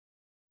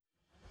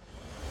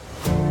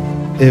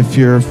if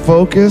you're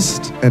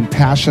focused and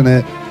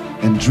passionate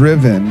and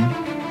driven,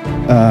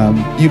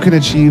 you can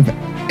achieve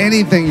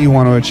anything you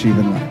want to achieve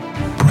in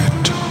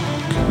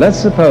life. Let's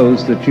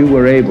suppose that you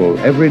were able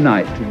every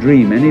night to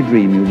dream any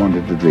dream you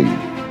wanted to dream.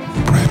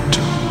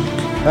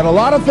 And a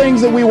lot of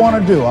things that we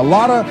want to do, a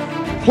lot of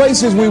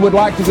places we would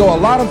like to go, a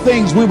lot of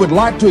things we would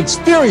like to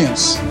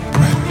experience.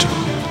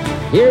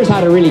 Here's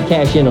how to really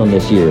cash in on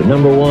this year.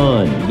 Number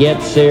one,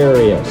 get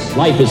serious.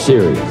 Life is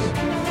serious.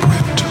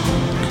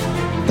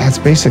 That's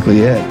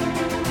basically it.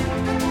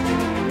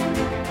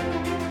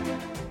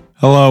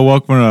 Hello,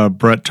 welcome to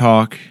Brett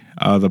Talk,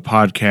 the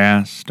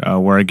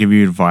podcast where I give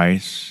you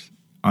advice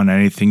on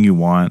anything you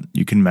want.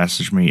 You can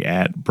message me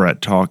at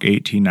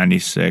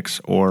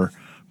BrettTalk1896 or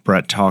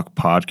Brett Talk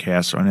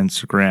Podcast on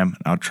Instagram.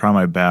 I'll try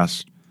my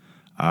best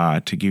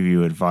to give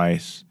you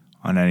advice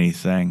on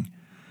anything.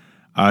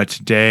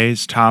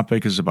 Today's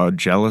topic is about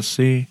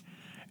jealousy,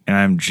 and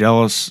I'm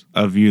jealous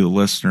of you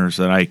listeners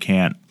that I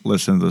can't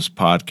listen to this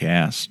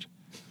podcast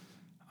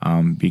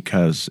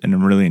because I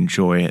really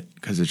enjoy it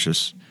because it's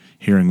just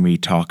hearing me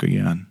talk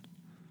again.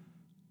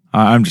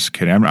 I'm just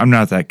kidding. I'm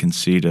not that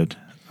conceited.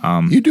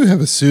 You do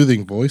have a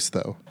soothing voice,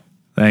 though.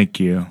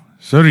 Thank you.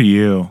 So do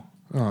you.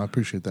 Oh, I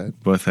appreciate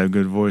that. Both have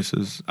good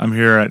voices. I'm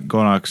here at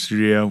Gonock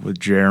Studio with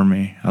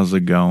Jeremy. How's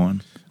it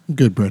going?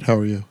 Good, Brett. How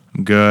are you?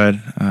 I'm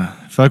good. I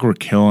feel like we're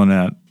killing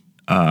it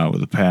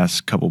with the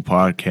past couple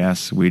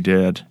podcasts we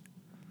did.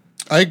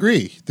 I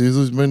agree.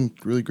 There's been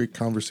really great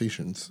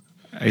conversations.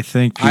 I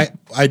think I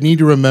need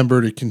to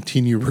remember to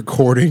continue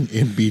recording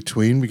in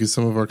between because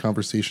some of our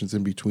conversations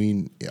in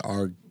between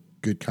are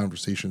good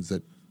conversations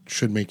that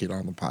should make it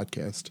on the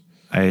podcast.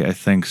 I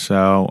think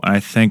so. And I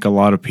think a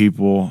lot of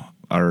people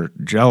are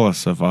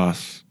jealous of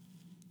us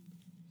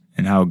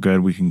and how good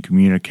we can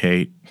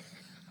communicate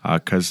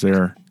because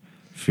their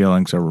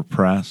feelings are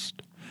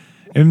repressed.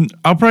 And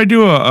I'll probably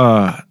do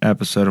a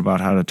episode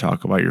about how to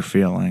talk about your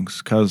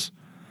feelings because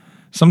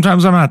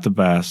sometimes I'm not the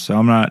best, so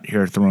I'm not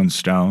here throwing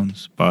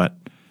stones, but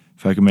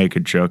if I can make a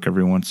joke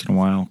every once in a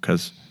while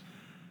because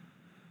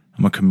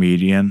I'm a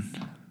comedian,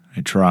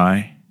 I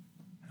try.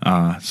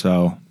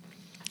 So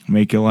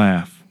make you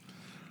laugh.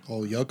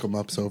 Oh, yuck 'em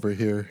ups over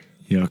here.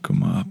 Yuck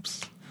 'em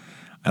ups.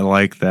 I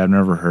like that. I've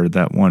never heard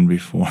that one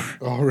before.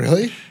 Oh,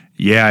 really?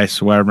 Yeah, I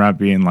swear I'm not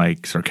being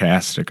like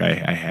sarcastic.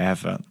 I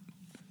haven't.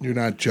 You're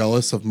not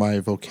jealous of my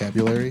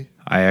vocabulary?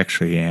 I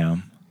actually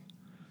am.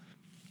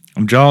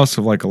 I'm jealous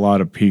of like a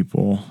lot of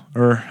people,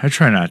 or I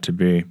try not to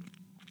be.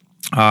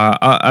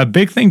 A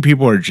big thing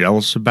people are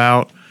jealous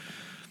about,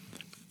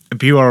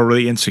 people are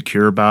really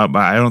insecure about,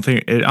 but I don't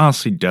think it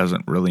honestly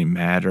doesn't really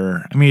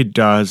matter. I mean, it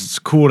does. It's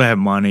cool to have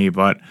money,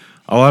 but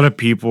a lot of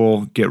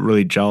people get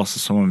really jealous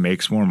if someone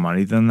makes more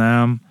money than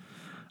them.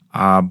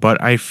 But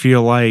I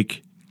feel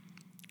like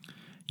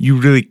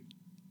you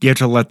have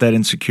to let that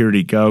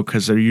insecurity go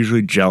because they're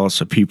usually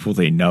jealous of people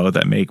they know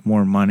that make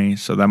more money.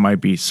 So that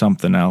might be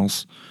something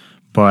else.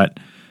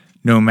 But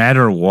no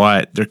matter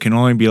what, there can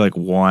only be like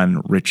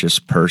one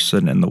richest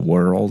person in the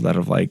world out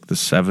of like the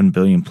 7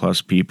 billion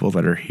plus people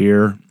that are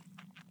here.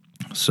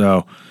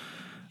 So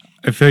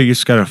I feel like you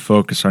just got to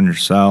focus on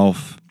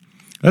yourself.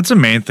 That's the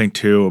main thing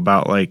too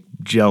about like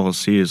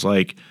jealousy is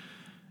like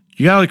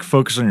you got to like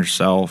focus on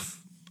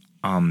yourself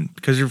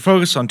because you're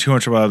focused on too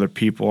much about other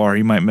people or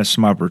you might miss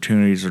some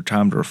opportunities or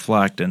time to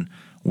reflect and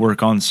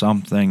work on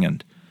something.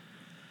 And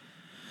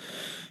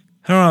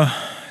I don't know,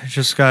 you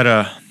just got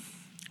to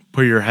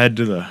put your head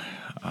to the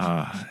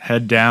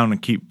head down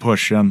and keep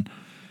pushing.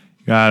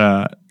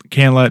 You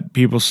can't let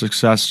people's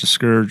success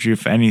discourage you.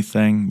 If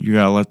anything, you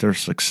gotta let their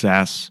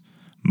success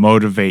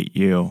motivate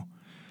you.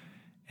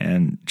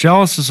 And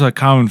jealous is a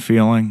common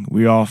feeling.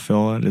 We all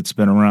feel it. It's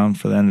been around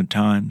for the end of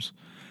times.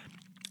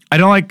 I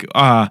don't like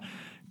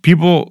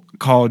people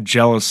call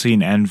jealousy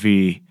and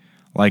envy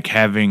like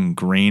having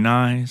green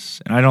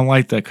eyes, and I don't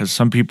like that because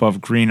some people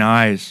have green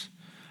eyes.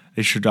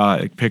 They should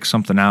pick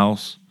something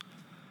else.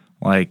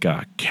 Like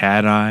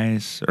cat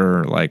eyes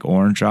or like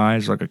orange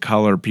eyes, like a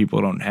color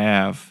people don't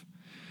have.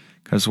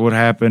 Because what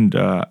happened?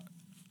 What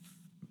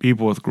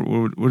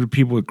did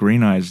people with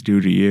green eyes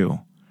do to you?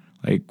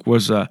 Like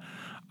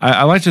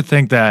I like to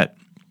think that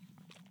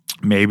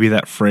maybe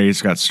that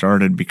phrase got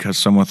started because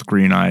someone with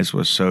green eyes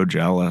was so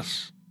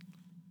jealous.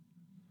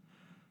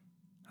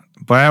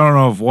 But I don't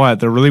know of what.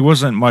 There really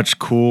wasn't much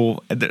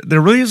cool.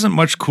 There really isn't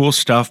much cool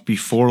stuff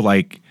before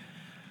like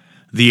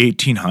the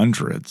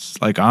 1800s.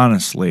 Like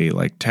honestly,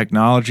 like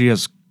technology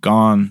has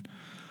come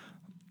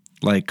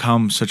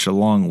such a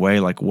long way.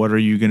 Like what are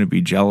you going to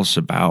be jealous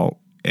about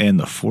in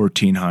the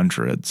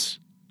 1400s?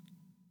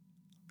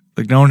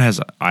 Like no one has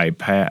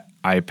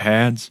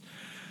iPads.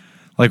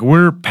 Like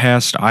we're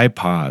past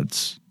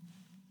iPods.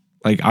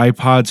 Like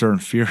iPods are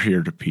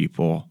inferior to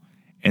people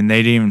and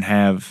they didn't even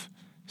have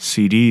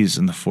CDs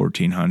in the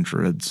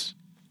 1400s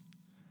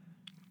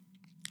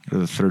or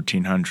the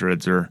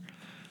 1300s or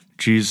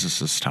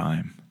Jesus'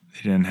 time.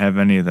 They didn't have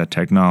any of that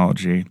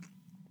technology.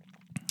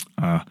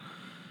 But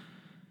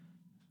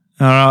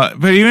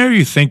even if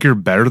you think you're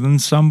better than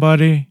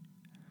somebody,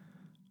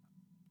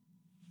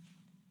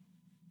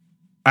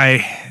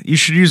 you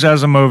should use that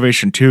as a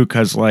motivation too,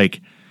 because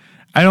like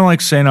I don't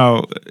like saying,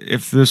 oh,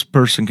 if this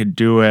person could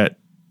do it,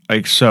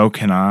 like so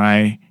can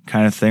I,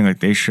 kind of thing. Like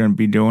they shouldn't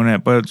be doing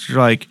it, but it's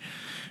like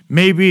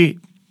maybe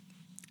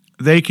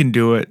they can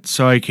do it,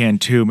 so I can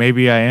too.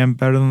 Maybe I am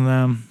better than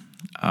them.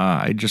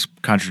 I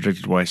just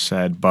contradicted what I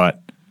said,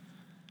 but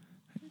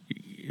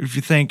if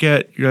you think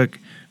it, you're like,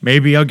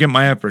 maybe I'll get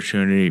my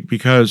opportunity,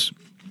 because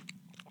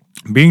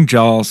being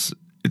jealous,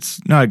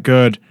 it's not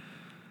good.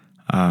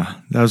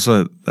 That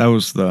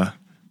was the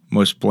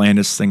most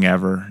blandest thing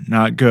ever.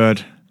 Not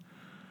good,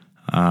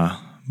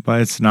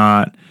 but it's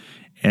not.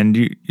 And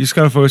you just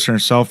got to focus on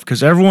yourself,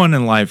 because everyone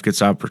in life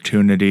gets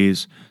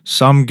opportunities.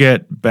 Some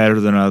get better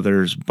than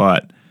others,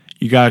 but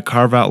you got to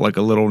carve out like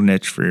a little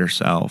niche for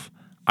yourself.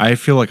 I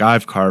feel like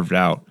I've carved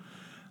out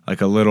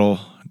like a little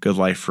good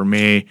life for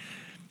me.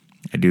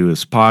 I do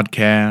this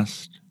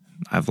podcast.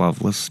 I have a lot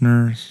of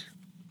listeners.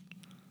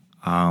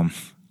 We're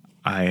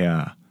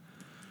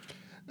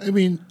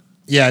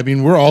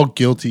all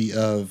guilty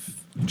of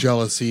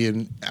jealousy,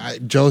 and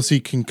jealousy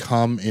can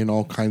come in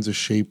all kinds of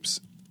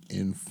shapes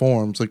and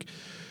forms. Like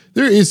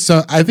there is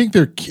some, I think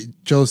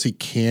jealousy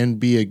can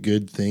be a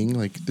good thing.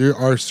 Like there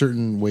are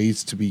certain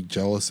ways to be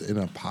jealous in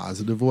a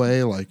positive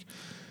way. Like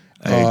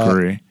I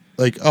agree.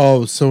 Like,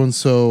 oh, so and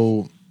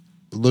so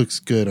looks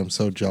good, I'm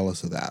so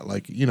jealous of that.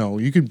 Like, you know,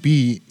 you could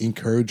be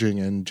encouraging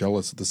and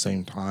jealous at the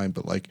same time,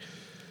 but like,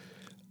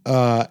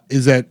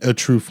 is that a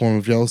true form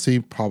of jealousy?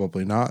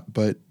 Probably not,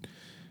 but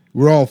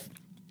we're all,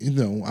 you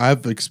know,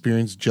 I've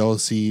experienced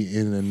jealousy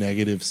in a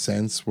negative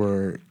sense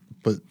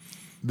but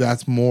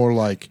that's more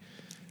like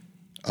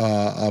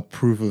a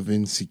proof of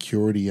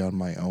insecurity on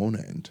my own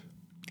end.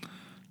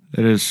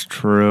 That is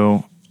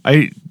true.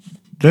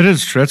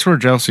 That's where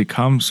jealousy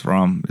comes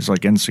from, is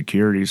like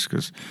insecurities,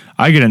 because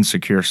I get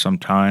insecure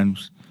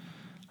sometimes.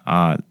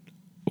 What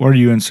are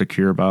you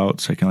insecure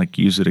about, so I can like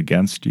use it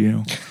against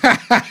you?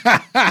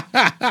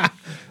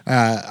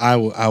 I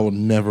will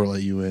never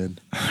let you in.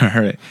 All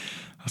right.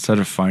 I'll try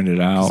to find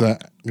it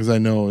out. Because I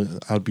know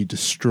I'll be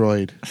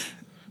destroyed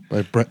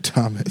by Brett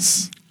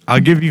Thomas. I'll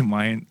give you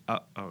mine.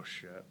 Oh,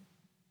 shit.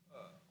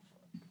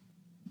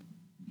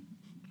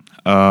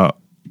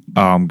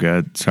 I'm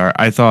good. Sorry.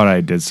 I thought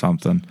I did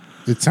something.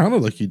 It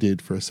sounded like you did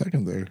for a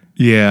second there.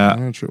 Yeah.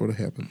 I'm not sure what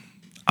happened.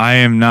 I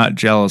am not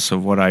jealous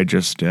of what I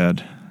just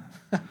did.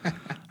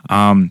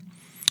 No,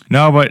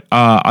 but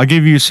I'll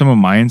give you some of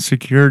my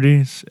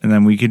insecurities, and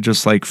then we could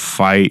just like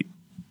fight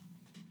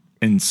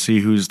and see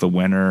who's the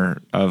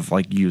winner of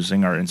like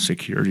using our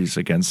insecurities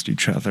against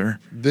each other.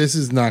 This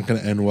is not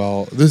going to end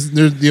well.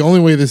 The only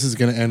way this is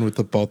going to end with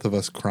the both of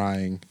us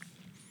crying.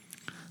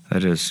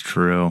 That is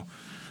true.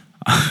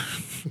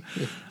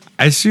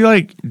 I see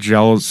like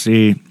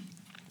jealousy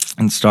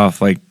and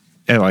stuff like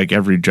at like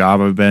every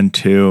job I've been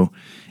to,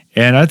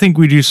 and I think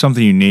we do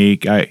something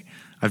unique.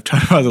 I've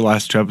talked about the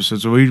last 2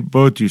 episodes. We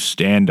both do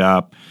stand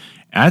up,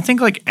 and I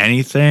think like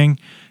anything,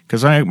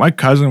 because my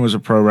cousin was a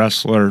pro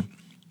wrestler,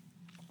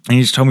 and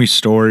he's told me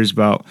stories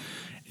about.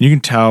 You can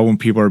tell when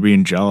people are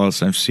being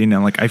jealous. I've seen it.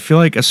 Like I feel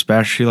like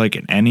especially like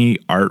in any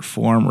art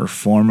form or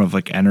form of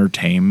like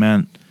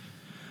entertainment,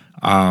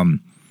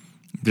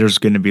 there's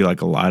going to be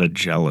like a lot of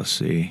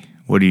jealousy.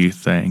 What do you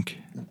think?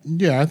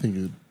 Yeah, I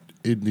think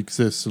it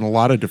exists in a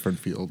lot of different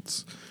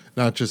fields.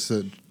 Not just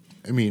that.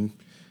 I mean,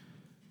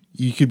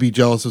 you could be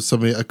jealous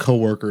of a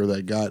coworker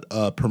that got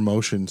a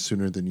promotion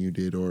sooner than you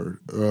did, or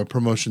a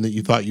promotion that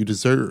you thought you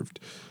deserved.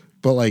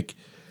 But like,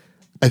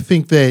 I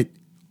think that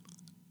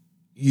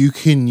you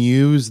can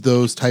use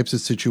those types of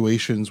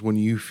situations when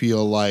you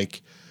feel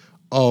like,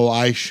 oh,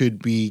 I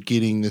should be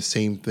getting the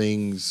same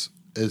things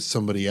as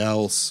somebody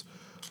else,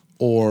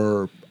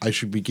 or I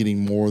should be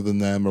getting more than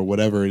them, or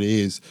whatever it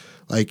is.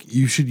 Like,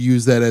 you should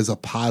use that as a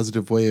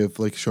positive way of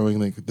like showing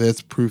like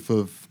that's proof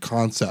of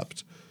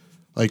concept.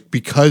 Like,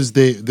 because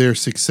their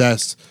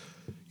success,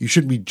 you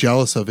shouldn't be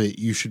jealous of it.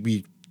 You should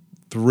be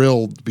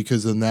thrilled,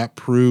 because then that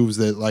proves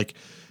that like,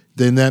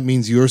 then that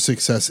means your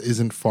success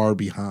isn't far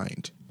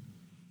behind.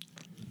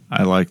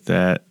 I like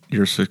that.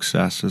 Your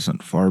success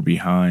isn't far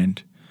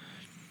behind.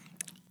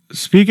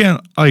 Speaking,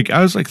 like,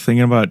 I was like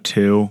thinking about it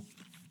too.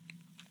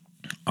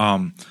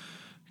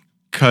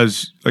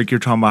 Because like you're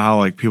talking about how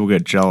like people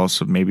get jealous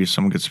of maybe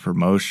someone gets a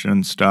promotion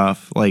and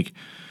stuff. Like,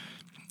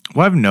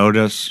 what I've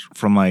noticed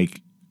from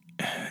like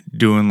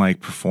doing like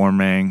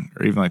performing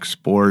or even like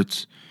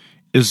sports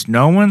is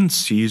no one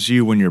sees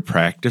you when you're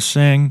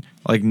practicing.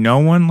 Like no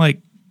one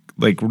like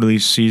really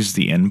sees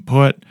the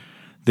input.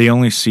 They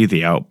only see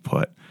the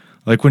output.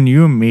 Like when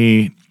you and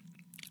me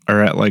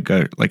are at like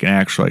an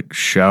actual like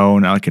show,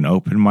 not like an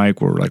open mic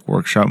where we're like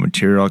workshop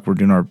material, like we're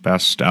doing our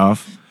best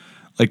stuff.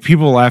 Like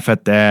people laugh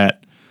at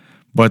that,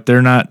 but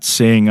they're not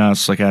seeing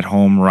us like at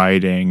home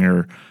writing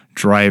or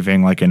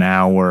driving like an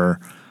hour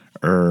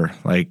or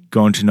like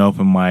going to an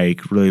open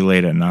mic really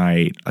late at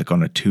night, like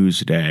on a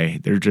Tuesday.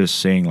 They're just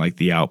seeing like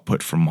the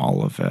output from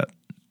all of it.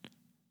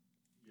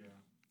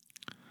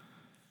 Yeah.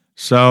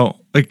 So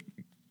like,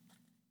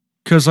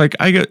 cause like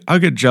I'll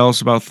get jealous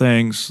about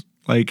things.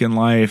 like in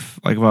life,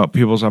 like about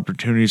people's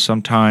opportunities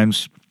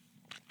sometimes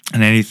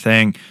and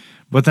anything.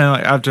 But then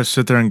like, I have to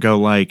sit there and go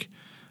like,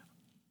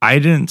 I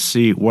didn't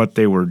see what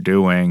they were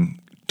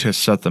doing to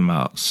set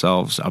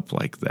themselves up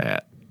like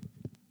that.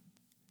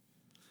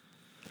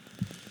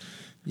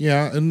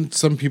 Yeah, and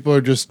some people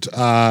are just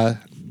I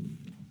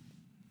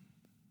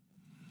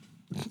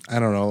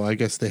don't know. I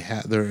guess I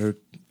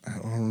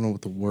don't know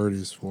what the word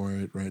is for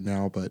it right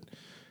now, but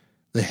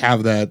they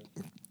have that,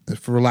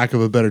 for lack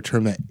of a better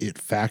term, that it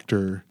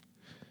factor,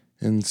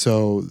 and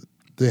so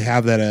they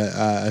have that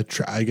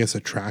I guess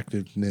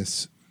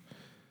attractiveness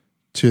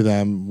to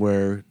them,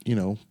 where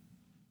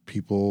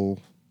people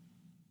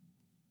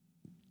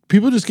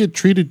just get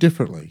treated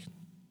differently.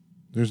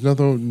 There's no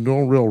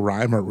real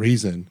rhyme or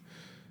reason,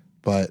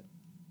 but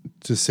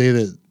to say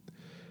that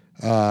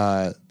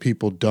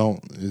people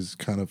don't is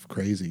kind of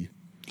crazy.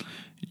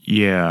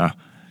 Yeah.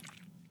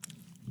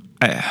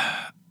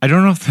 I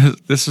don't know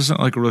if this isn't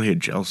like really a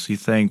jealousy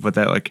thing, but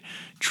that like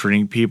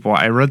treating people.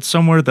 I read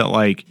somewhere that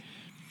like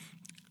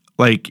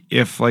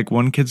if like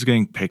one kid's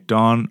getting picked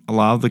on, a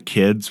lot of the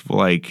kids will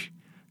like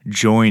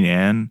join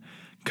in,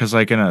 because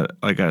like in a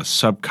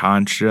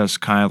subconscious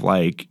kind of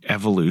like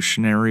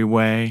evolutionary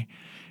way,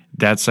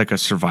 that's like a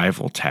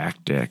survival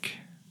tactic.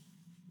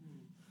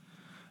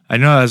 I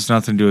know that has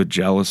nothing to do with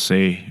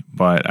jealousy,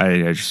 but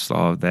I just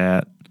thought of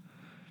that.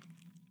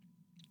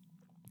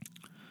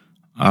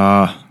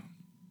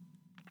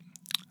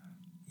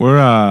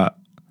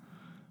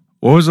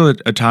 What was a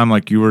time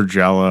like you were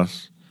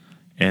jealous,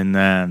 and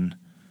then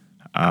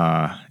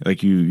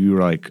like you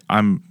were like,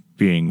 I'm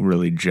being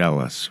really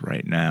jealous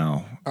right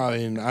now? I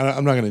mean,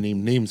 I'm not going to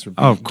name names or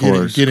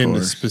get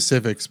into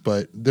specifics,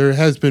 but there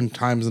has been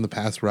times in the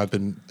past where I've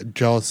been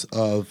jealous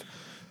of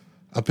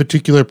a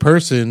particular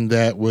person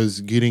that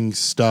was getting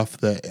stuff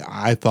that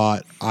I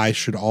thought I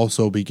should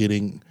also be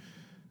getting,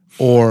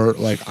 or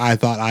like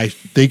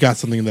they got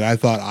something that I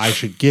thought I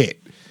should get.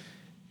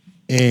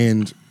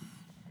 And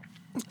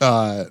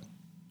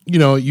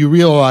you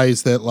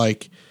realize that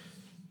like,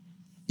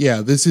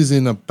 yeah, this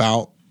isn't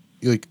about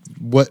like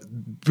what,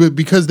 but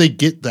because they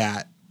get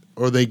that,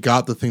 or they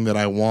got the thing that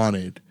I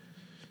wanted,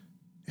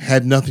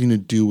 had nothing to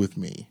do with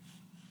me.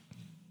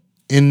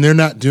 And they're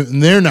not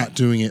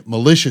doing it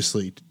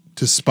maliciously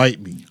to spite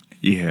me.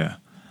 Yeah.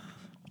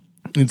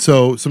 And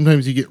so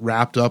sometimes you get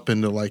wrapped up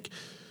into like,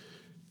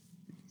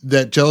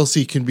 that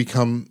jealousy can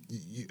become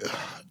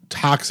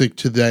toxic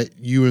to that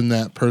you and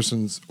that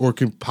person's, or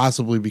can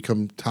possibly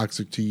become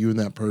toxic to you and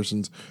that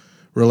person's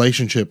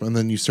relationship. And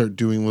then you start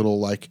doing little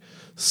like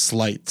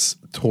slights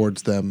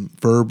towards them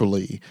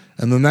verbally.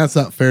 And then that's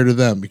not fair to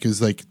them,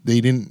 because like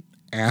they didn't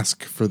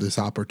ask for this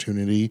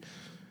opportunity.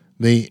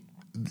 They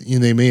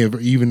may have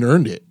even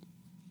earned it,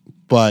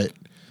 but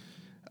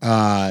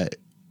in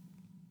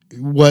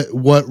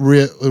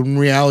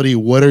reality,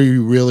 what are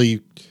you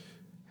really,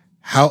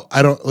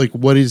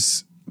 what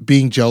is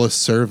being jealous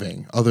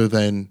serving, other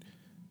than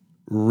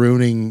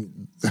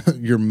ruining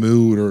your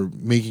mood, or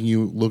making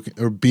you look,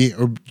 or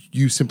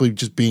you simply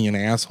just being an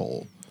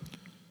asshole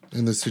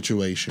in the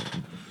situation?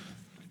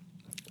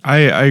 I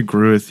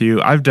agree with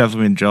you. I've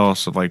definitely been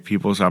jealous of like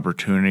people's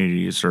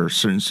opportunities or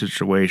certain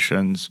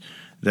situations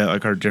that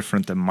like are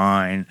different than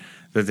mine,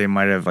 that they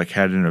might have like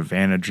had an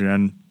advantage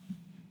in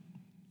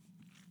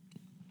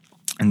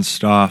and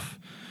stuff.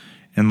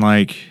 And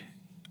like,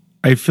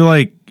 I feel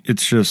like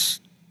it's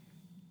just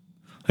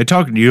like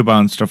talking to you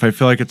about and stuff. I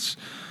feel like it's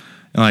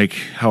like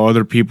how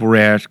other people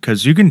react,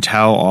 because you can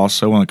tell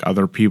also when like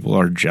other people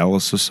are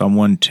jealous of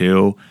someone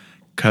too,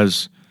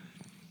 because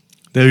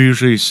they'll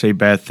usually say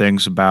bad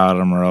things about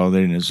them, or, oh,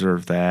 they didn't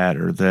deserve that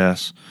or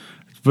this.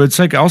 But it's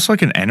like also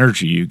like an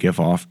energy you give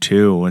off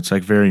too. It's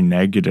like very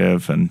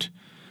negative, and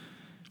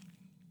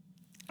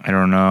I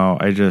don't know.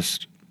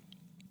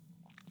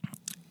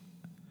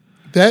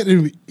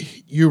 That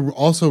you're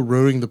also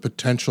ruining the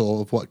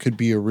potential of what could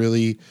be a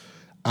really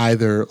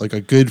either like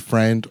a good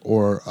friend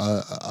or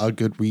a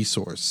good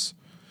resource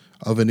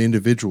of an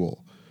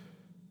individual,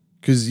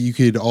 because you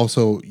could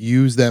also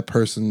use that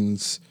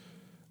person's,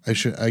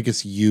 I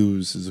guess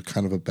use is a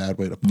kind of a bad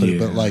way to put it,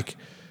 but like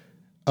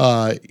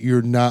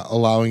you're not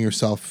allowing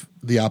yourself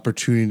the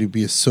opportunity to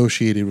be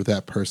associated with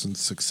that person's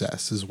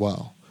success as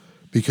well,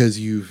 because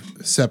you've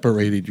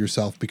separated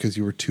yourself because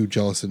you were too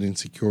jealous and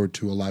insecure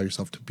to allow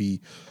yourself to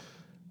be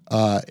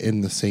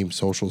in the same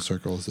social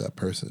circle as that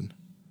person.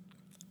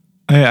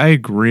 I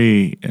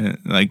agree.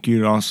 Like,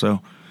 you'd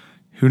also,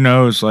 who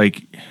knows,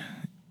 like,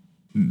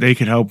 they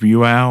could help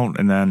you out,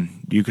 and then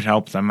you could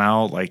help them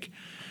out. Like,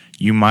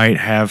 you might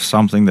have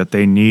something that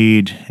they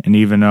need, and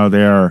even though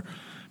they are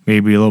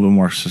maybe a little bit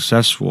more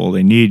successful,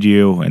 they need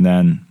you, and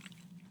then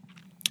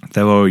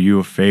they'll owe you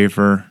a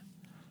favor.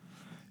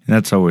 And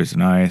that's always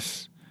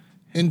nice.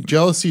 And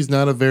jealousy is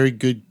not a very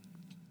good,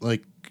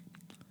 like,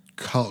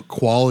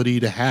 quality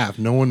to have.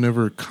 No one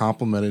ever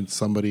complimented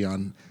somebody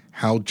on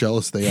how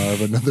jealous they are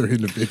of another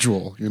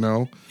individual, you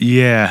know?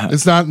 Yeah.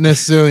 It's not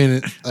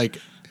necessarily like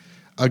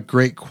a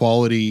great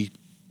quality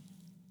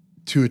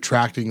to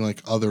attracting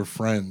like other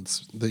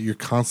friends, that you're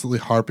constantly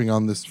harping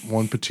on this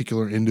one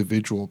particular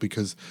individual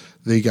because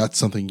they got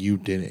something you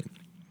didn't.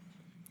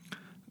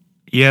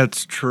 Yeah,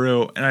 it's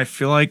true. And I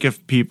feel like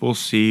if people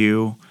see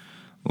you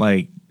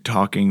like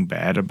talking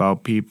bad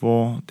about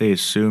people, they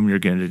assume you're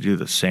going to do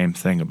the same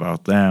thing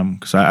about them.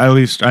 Because at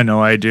least I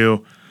know I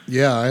do.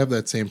 Yeah, I have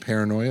that same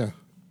paranoia.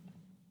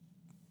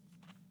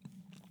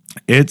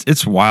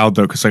 It's wild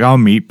though, because like I'll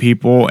meet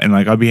people and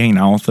like I'll be hanging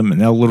out with them and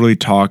they'll literally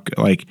talk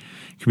like it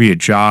could be a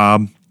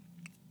job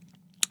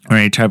or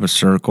any type of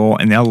circle,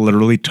 and they'll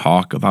literally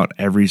talk about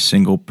every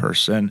single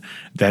person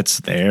that's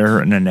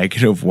there in a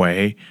negative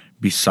way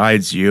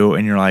besides you,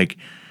 and you're like,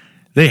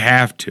 they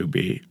have to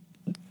be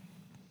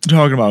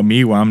talking about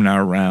me when I'm not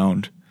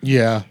around.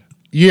 Yeah.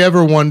 You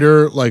ever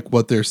wonder like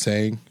what they're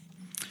saying?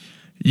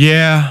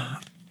 Yeah,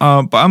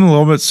 but I'm a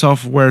little bit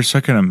self-aware, so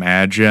I can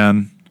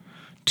imagine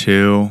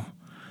too.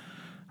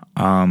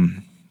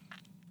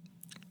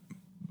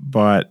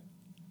 But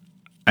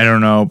I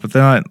don't know. But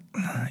then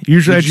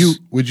usually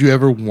Would you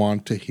ever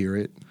want to hear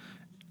it?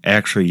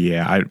 Actually,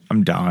 yeah,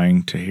 I'm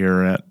dying to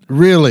hear it.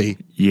 Really?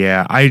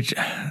 Yeah,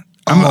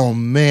 oh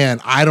man,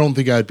 I don't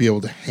think I'd be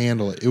able to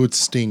handle it. It would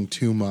sting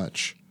too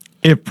much.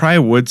 It probably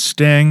would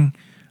sting,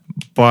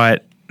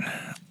 but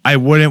I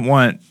wouldn't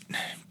want,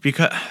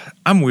 because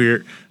I'm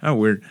weird. I'm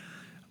weird.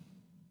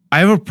 I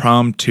have a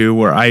problem too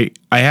where I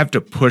have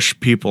to push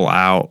people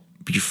out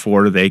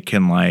before they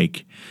can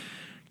like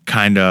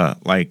kind of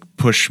like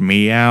push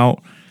me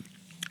out.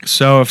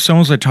 So if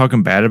someone's like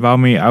talking bad about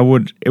me,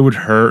 it would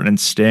hurt and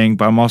sting,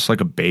 but I'm also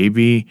like a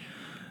baby.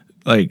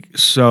 Like,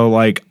 so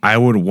like I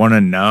would want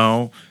to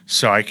know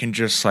so I can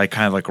just like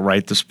kind of like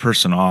write this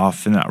person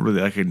off and not really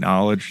like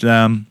acknowledge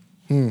them.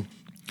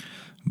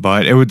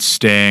 But it would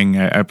sting.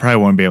 I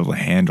probably wouldn't be able to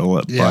handle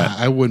it. Yeah, but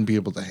I wouldn't be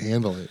able to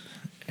handle it.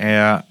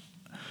 yeah,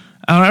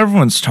 I don't know,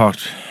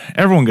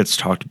 everyone gets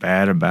talked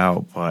bad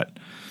about, but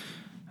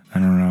I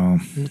don't know.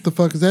 What the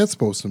fuck is that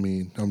supposed to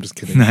mean? No, I'm just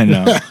kidding. I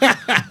know.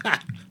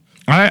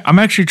 I'm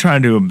actually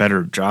trying to do a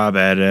better job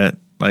at it,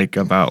 like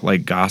about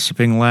like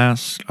gossiping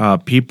less.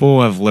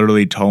 People have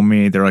literally told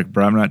me, they're like,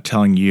 bro, I'm not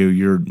telling you,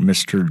 you're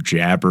Mr.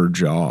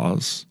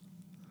 Jabberjaws.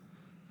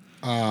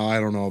 Oh, I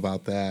don't know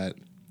about that.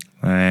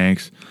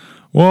 Thanks.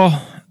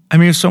 Well, I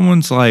mean, if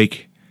someone's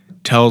like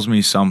tells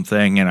me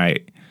something and I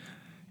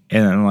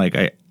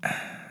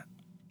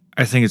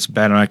think it's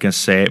bad, I'm not gonna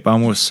say it, but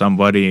I'm with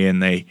somebody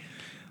and they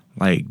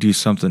like do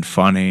something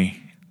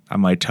funny, I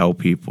might tell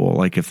people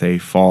like if they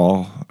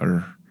fall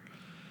or.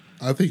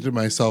 I think to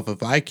myself,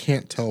 if I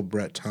can't tell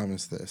Brett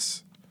Thomas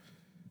this,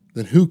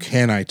 then who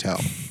can I tell?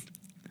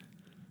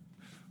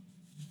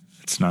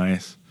 It's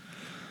nice.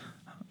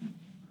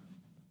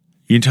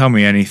 You can tell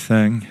me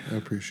anything. I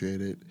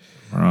appreciate it.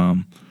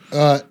 I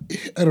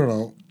don't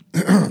know.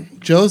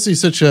 Jealousy is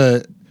such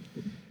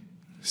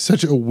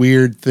a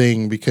weird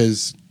thing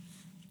because,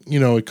 you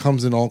know, it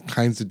comes in all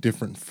kinds of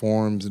different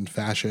forms and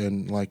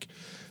fashion. Like,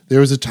 there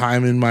was a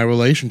time in my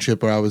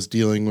relationship where I was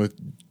dealing with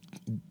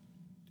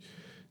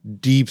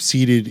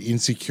deep-seated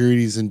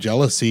insecurities and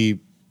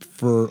jealousy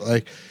for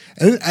like,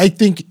 and I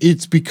think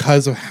it's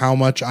because of how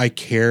much I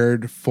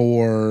cared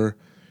for,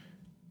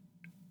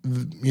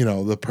 you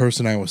know, the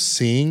person I was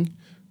seeing,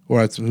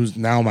 or who's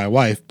now my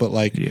wife. But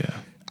like, yeah,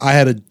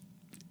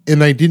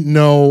 and I didn't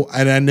know,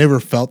 and I never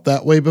felt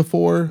that way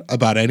before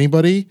about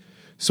anybody,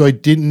 so I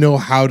didn't know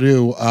how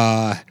to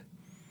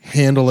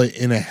handle it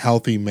in a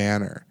healthy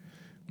manner,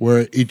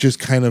 where it just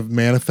kind of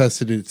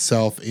manifested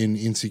itself in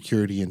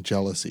insecurity and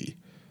jealousy.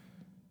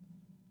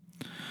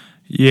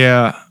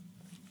 Yeah.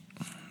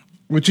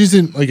 Which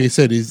isn't, like I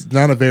said, is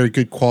not a very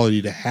good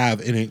quality to have,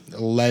 and it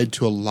led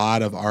to a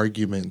lot of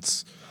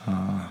arguments.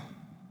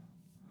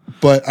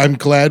 But I'm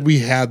glad we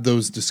had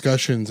those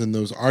discussions and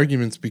those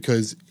arguments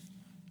because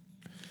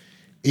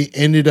it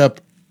ended up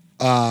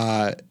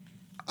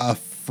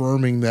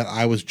affirming that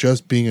I was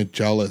just being a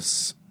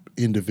jealous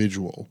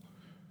individual,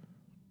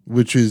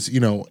 which is, you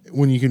know,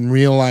 when you can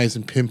realize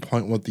and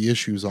pinpoint what the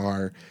issues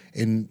are,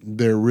 and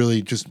they're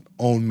really just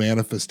own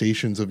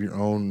manifestations of your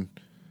own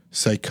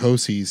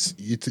psychoses,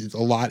 it's a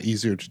lot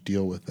easier to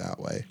deal with that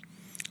way.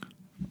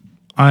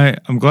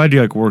 I'm glad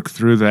you like worked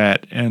through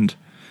that, and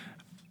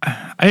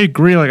I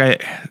agree.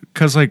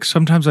 Because like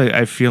sometimes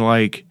I feel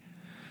like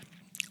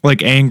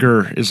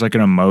anger is like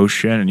an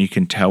emotion, and you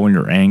can tell when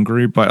you're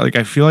angry. But like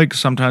I feel like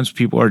sometimes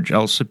people are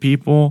jealous of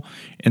people,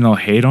 and they'll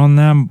hate on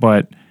them,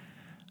 but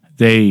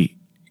they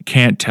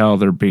can't tell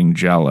they're being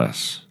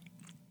jealous.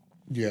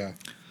 Yeah.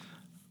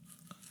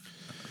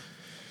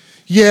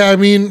 Yeah, I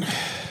mean,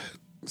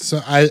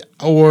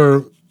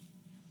 or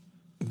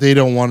they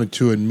don't want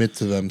to admit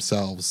to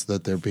themselves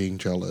that they're being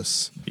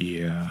jealous.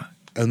 Yeah.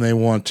 And they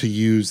want to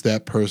use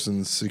that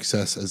person's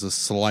success as a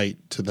slight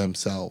to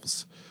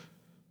themselves,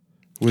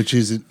 which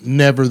is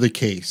never the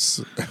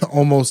case.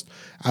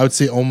 I would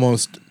say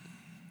almost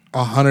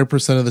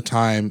 100% of the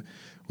time,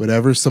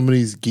 whatever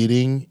somebody's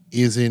getting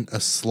isn't a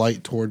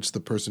slight towards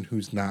the person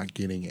who's not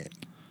getting it.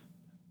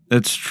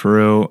 That's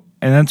true.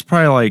 And that's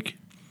probably like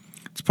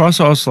It's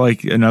also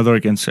like another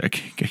against. I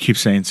keep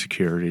saying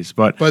insecurities,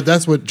 but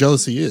that's what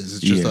jealousy is.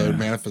 It's just Yeah. a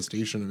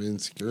manifestation of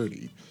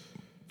insecurity.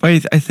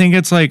 But I think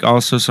it's like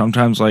also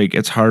sometimes like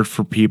it's hard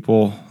for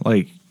people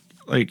like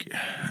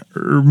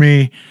or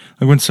me,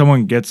 like when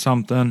someone gets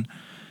something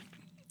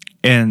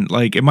and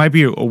like it might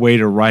be a way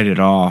to write it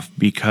off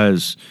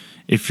because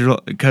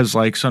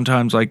like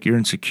sometimes like your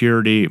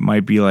insecurity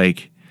might be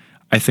like,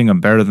 I think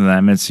I'm better than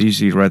them. It's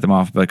easy to write them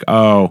off like,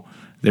 oh,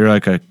 they're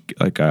like a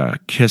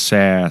kiss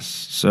ass.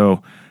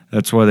 So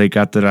that's why they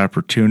got that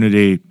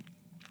opportunity.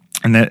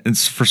 And that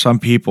it's for some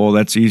people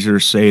that's easier to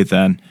say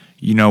than,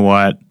 you know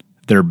what,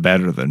 they're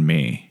better than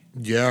me.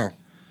 Yeah.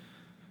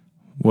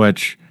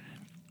 Which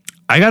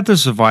I got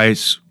this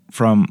advice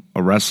from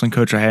a wrestling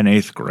coach I had in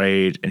 8th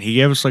grade, and he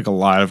gave us like a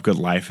lot of good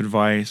life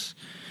advice.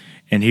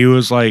 And he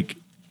was like,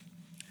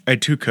 I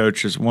had 2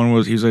 coaches. One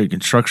was he's like a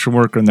construction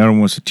worker, and the other one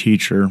was a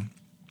teacher.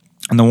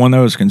 And the one that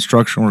was a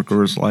construction worker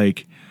was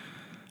like,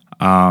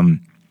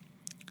 I'm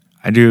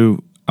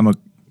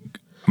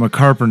a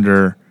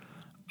carpenter,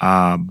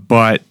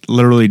 but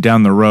literally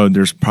down the road,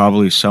 there's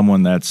probably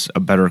someone that's a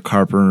better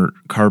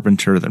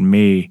carpenter than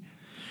me.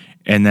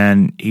 And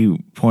then he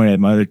pointed at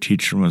my other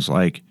teacher and was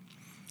like,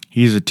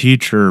 he's a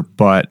teacher,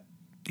 but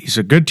he's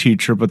a good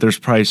teacher, but there's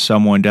probably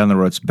someone down the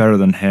road that's better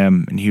than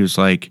him. And he was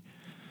like,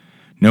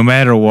 no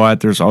matter what,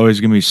 there's always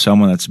going to be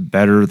someone that's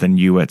better than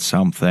you at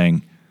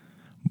something,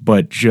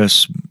 but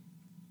just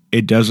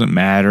it doesn't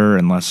matter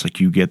unless like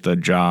you get the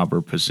job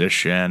or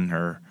position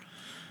or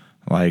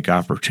like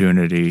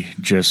opportunity.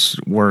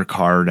 Just work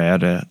hard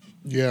at it.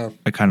 Yeah.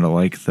 I kind of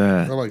like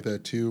that. I like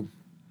that too.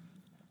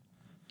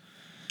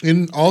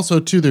 And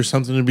also too, there's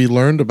something to be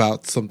learned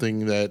about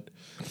something that,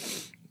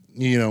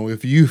 you know,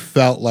 if you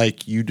felt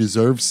like you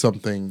deserved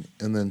something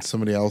and then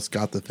somebody else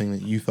got the thing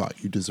that you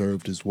thought you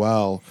deserved as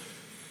well,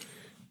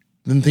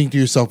 then think to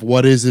yourself,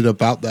 what is it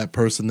about that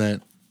person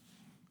that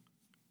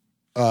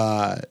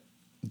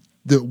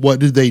what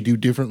did they do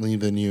differently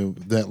than you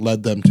that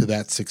led them to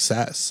that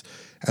success?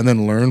 And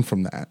then learn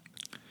from that.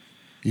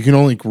 You can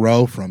only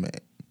grow from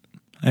it.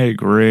 I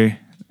agree.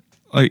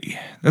 Like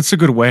that's a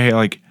good way.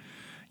 Like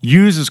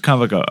use is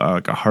kind of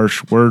like a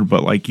harsh word,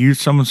 but like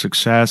use someone's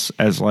success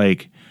as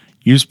like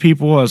use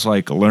people as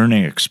like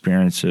learning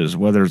experiences,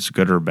 whether it's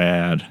good or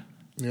bad.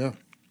 Yeah.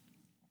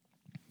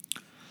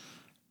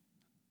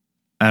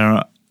 I don't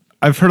know.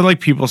 I've heard like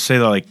people say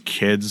that like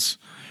kids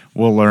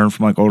will learn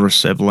from like older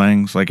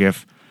siblings. Like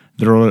if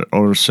their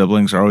older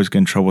siblings are always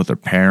getting in trouble with their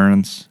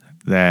parents,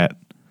 that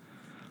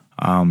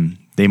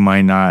they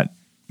might not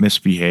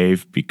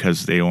misbehave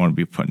because they don't want to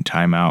be put in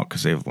timeout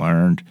because they've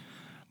learned.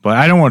 But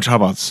I don't want to talk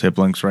about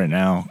siblings right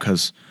now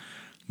because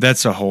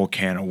that's a whole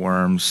can of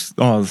worms.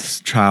 Oh,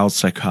 this child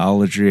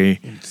psychology,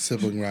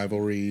 Sibling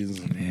rivalries.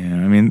 Yeah,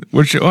 I mean,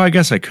 I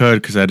guess I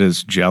could because that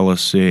is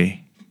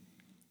jealousy.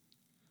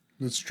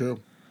 That's true.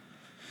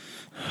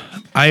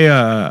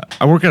 I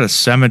work at a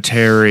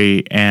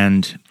cemetery,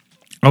 and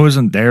I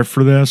wasn't there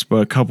for this, but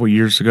a couple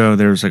years ago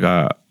there was like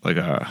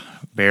a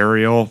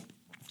burial,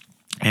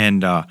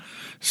 and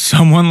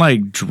someone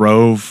like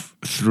drove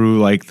through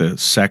like the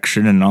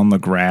section and on the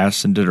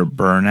grass and did a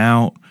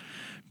burnout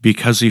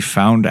because he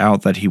found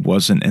out that he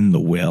wasn't in the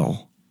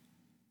will.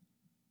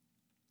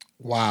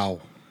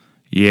 Wow.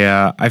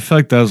 Yeah, I feel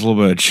like that was a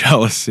little bit of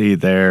jealousy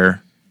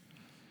there.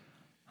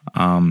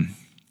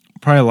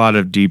 Probably a lot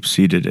of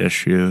deep-seated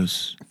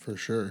issues. For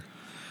sure.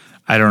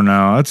 I don't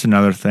know. That's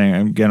another thing.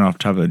 I'm getting off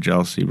top of the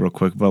jealousy real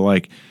quick, but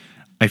like,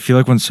 I feel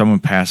like when someone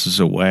passes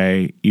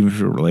away, even if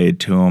you're related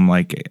to them,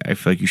 like I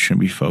feel like you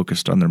shouldn't be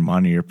focused on their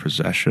money or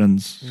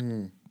possessions.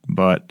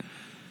 But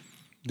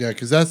yeah,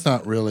 because that's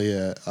not really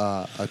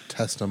a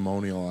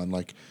testimonial on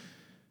like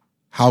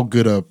how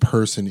good a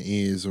person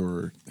is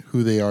or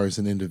who they are as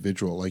an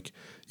individual. Like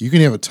you can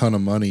have a ton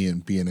of money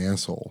and be an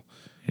asshole.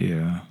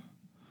 yeah,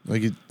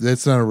 Like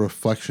that's not a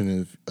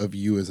reflection of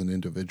you as an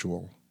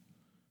individual.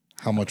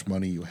 How much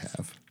money you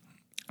have.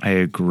 I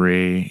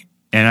agree.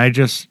 And I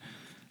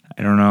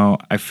don't know.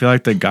 I feel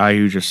like the guy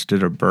who just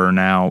did a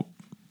burnout,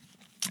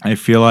 I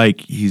feel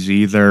like he's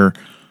either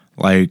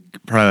like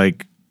probably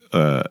like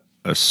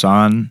a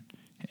son,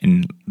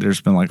 and there's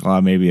been like a lot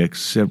of maybe like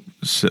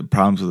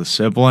problems with the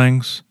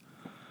siblings,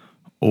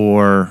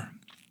 or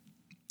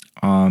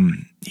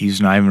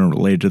he's not even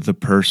related to the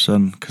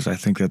person because I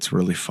think that's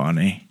really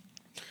funny.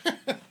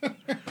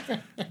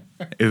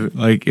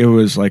 It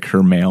was like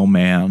her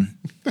mailman.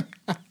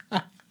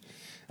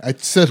 I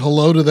said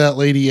hello to that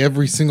lady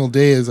every single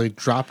day as I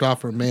dropped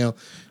off her mail.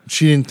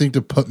 She didn't think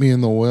to put me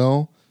in the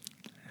will.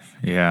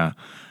 Yeah.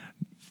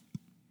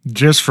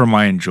 Just for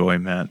my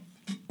enjoyment.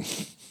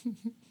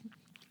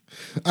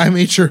 I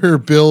made sure her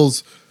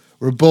bills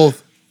were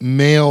both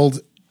mailed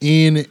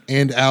in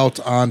and out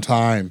on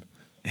time.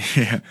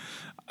 Yeah.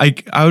 I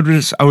would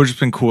just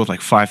been cool with like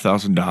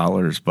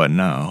 $5,000, but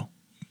no.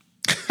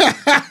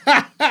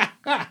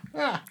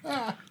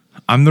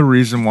 I'm the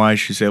reason why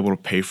she's able to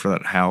pay for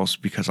that house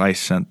because I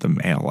sent the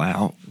mail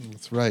out.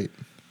 That's right.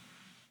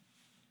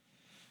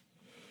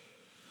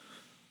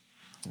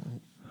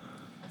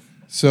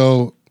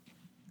 So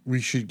We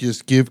should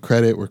just give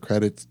credit where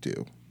credit's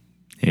due.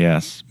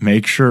 Yes.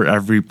 Make sure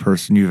every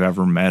person you've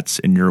ever met's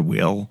in your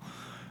will.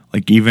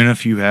 Like, even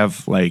if you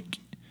have, like,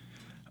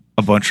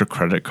 a bunch of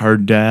credit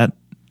card debt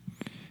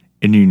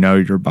and you know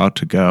you're about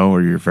to go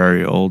or you're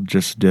very old,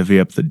 just divvy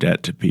up the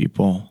debt to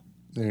people.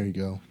 There you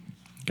go.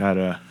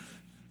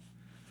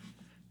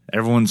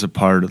 Everyone's a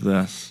part of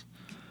this.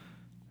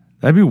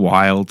 That'd be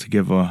wild to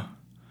give I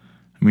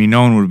mean,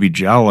 no one would be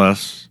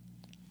jealous.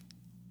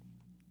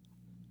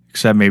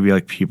 Except maybe,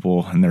 like,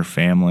 people in their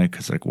family,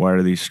 because, like, why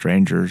are these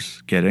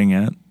strangers getting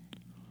it?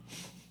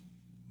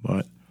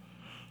 But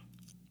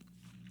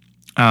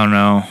I don't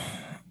know.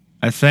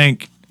 I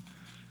think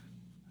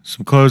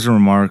some closing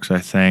remarks, I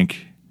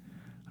think.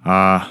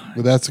 Well,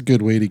 that's a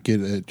good way to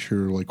get at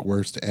your, like,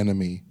 worst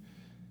enemy.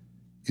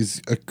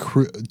 Is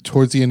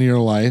towards the end of your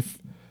life,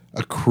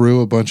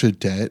 accrue a bunch of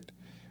debt,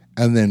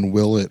 and then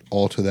will it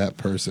all to that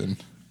person.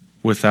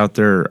 Without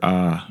their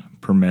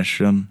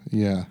permission.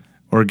 Yeah.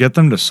 Or get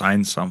them to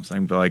sign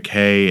something, be like,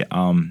 hey,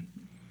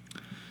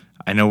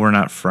 I know we're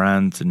not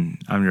friends and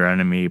I'm your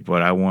enemy,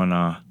 but I want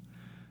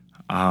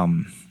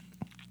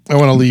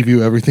to leave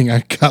you everything I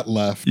got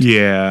left.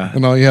 Yeah.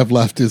 And all you have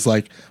left is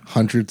like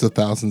hundreds of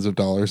thousands of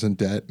dollars in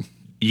debt.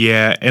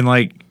 Yeah. And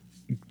like,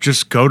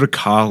 just go to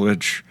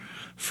college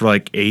for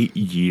like 8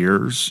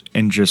 years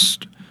and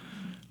just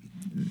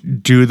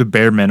do the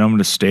bare minimum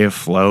to stay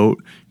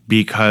afloat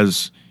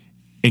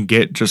and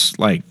get just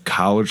like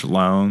college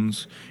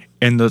loans.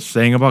 And the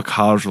thing about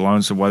college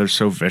loans and why they're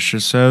so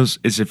vicious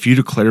is if you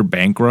declare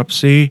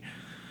bankruptcy,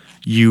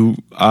 you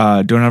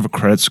don't have a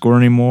credit score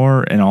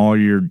anymore and all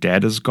your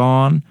debt is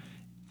gone,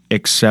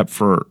 except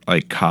for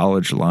like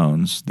college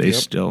loans. They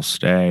still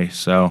stay.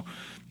 So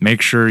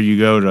make sure you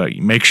get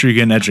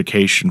an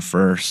education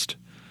first.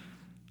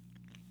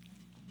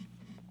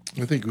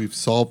 I think we've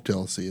solved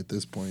jealousy at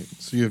this point.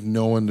 So you have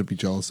no one to be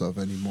jealous of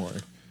anymore.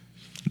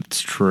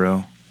 It's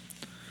true.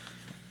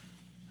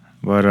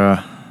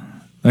 But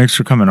thanks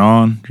for coming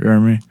on,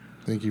 Jeremy.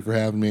 Thank you for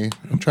having me.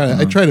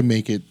 I try to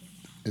make it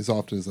as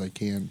often as I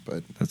can,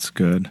 but that's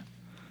good.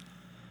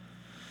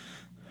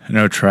 I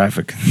know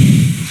traffic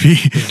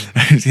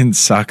can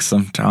suck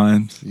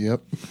sometimes.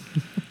 Yep.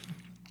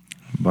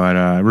 But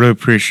I really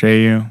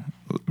appreciate you.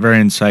 Very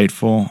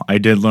insightful. I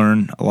did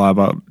learn a lot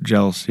about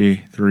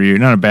jealousy through you.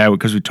 Not a bad way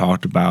because we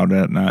talked about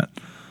it. I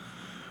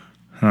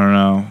don't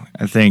know.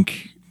 I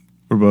think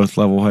we're both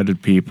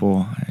level-headed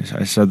people.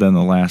 I said that in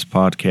the last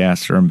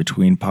podcast or in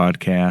between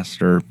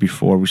podcasts or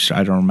before.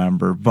 I don't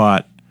remember,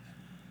 but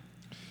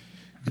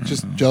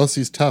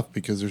jealousy is tough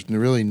because there's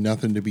really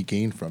nothing to be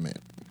gained from it.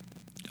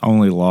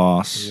 Only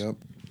loss. Yep.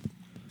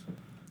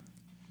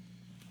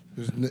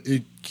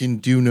 It can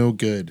do no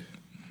good.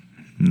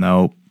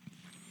 Nope.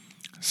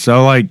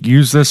 So, like,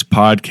 use this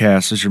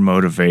podcast as your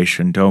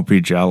motivation. Don't be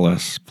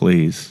jealous,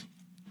 please.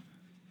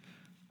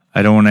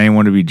 I don't want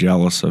anyone to be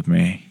jealous of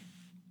me.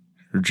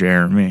 Or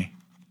Jeremy.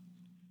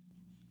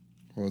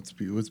 Well, let's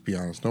be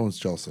honest. No one's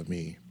jealous of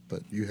me,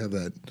 but you have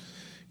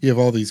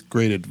all these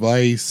great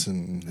advice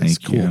and this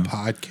cool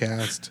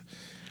podcast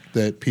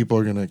that people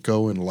are gonna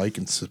go and like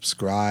and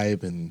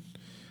subscribe and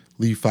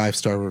leave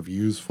 5-star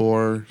reviews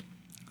for.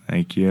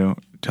 Thank you.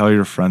 Tell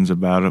your friends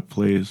about it,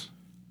 please.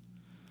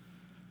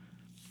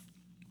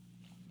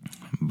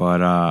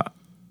 But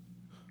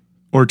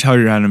or tell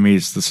your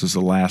enemies this is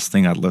the last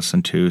thing I'd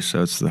listen to,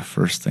 so it's the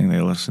first thing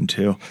they listen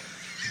to.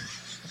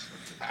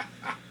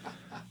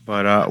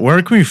 But where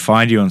can we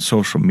find you on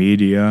social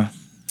media?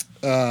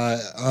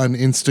 On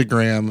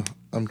Instagram.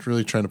 I'm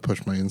really trying to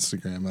push my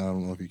Instagram. I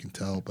don't know if you can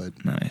tell, but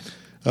nice.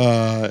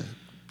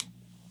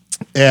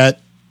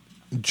 At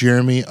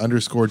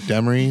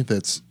Jeremy_Demery.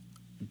 That's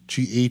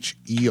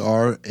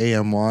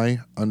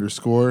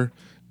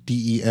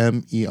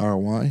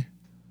GHERAMY_DEMERY.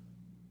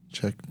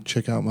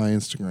 Check out my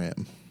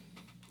Instagram.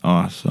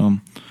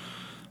 Awesome.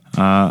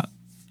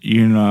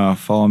 You can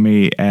follow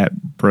me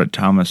at Brett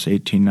Thomas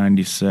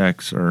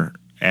 1896 or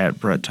at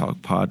Brett Talk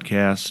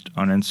Podcast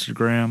on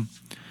Instagram.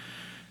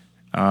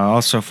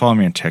 Also follow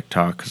me on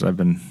TikTok because I've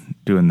been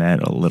doing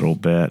that a little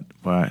bit,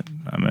 but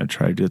I'm going to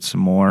try to do it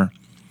some more.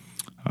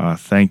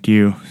 Thank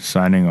you.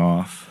 Signing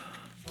off.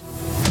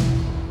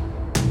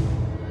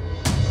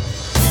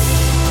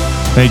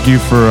 Thank you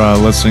for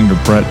listening to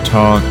Brett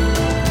Talk.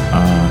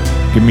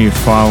 Give me a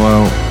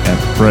follow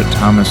at Brett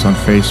Thomas on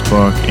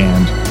Facebook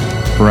and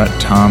Brett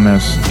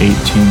Thomas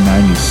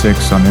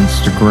 1896 on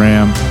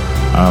Instagram.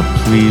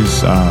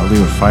 Please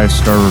leave a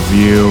 5-star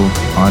review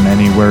on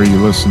anywhere you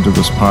listen to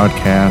this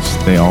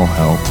podcast. They all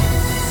help.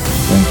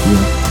 Thank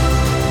you.